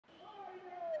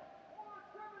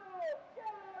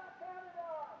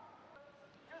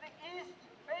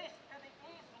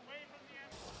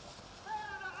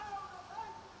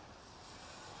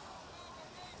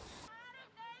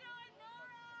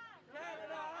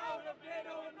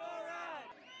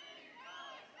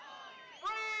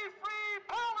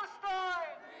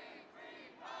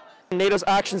NATO's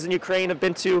actions in Ukraine have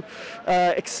been to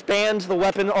expand the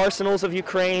weapon arsenals of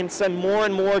Ukraine, send more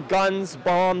and more guns,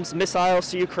 bombs, missiles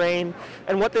to Ukraine,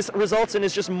 and what this results in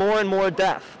is just more and more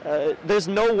death. There's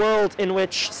no world in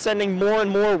which sending more and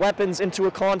more weapons into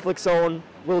a conflict zone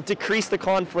will decrease the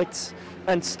conflicts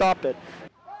and stop it.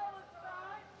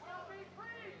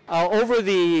 Over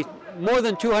the more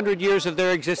than 200 years of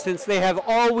their existence, they have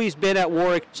always been at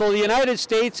war. So the United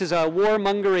States is a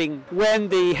warmongering. When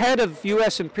the head of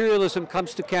U.S. imperialism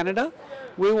comes to Canada,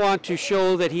 we want to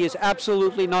show that he is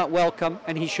absolutely not welcome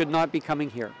and he should not be coming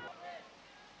here.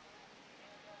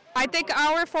 I think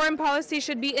our foreign policy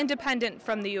should be independent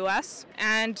from the U.S.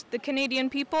 and the Canadian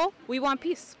people. We want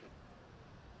peace.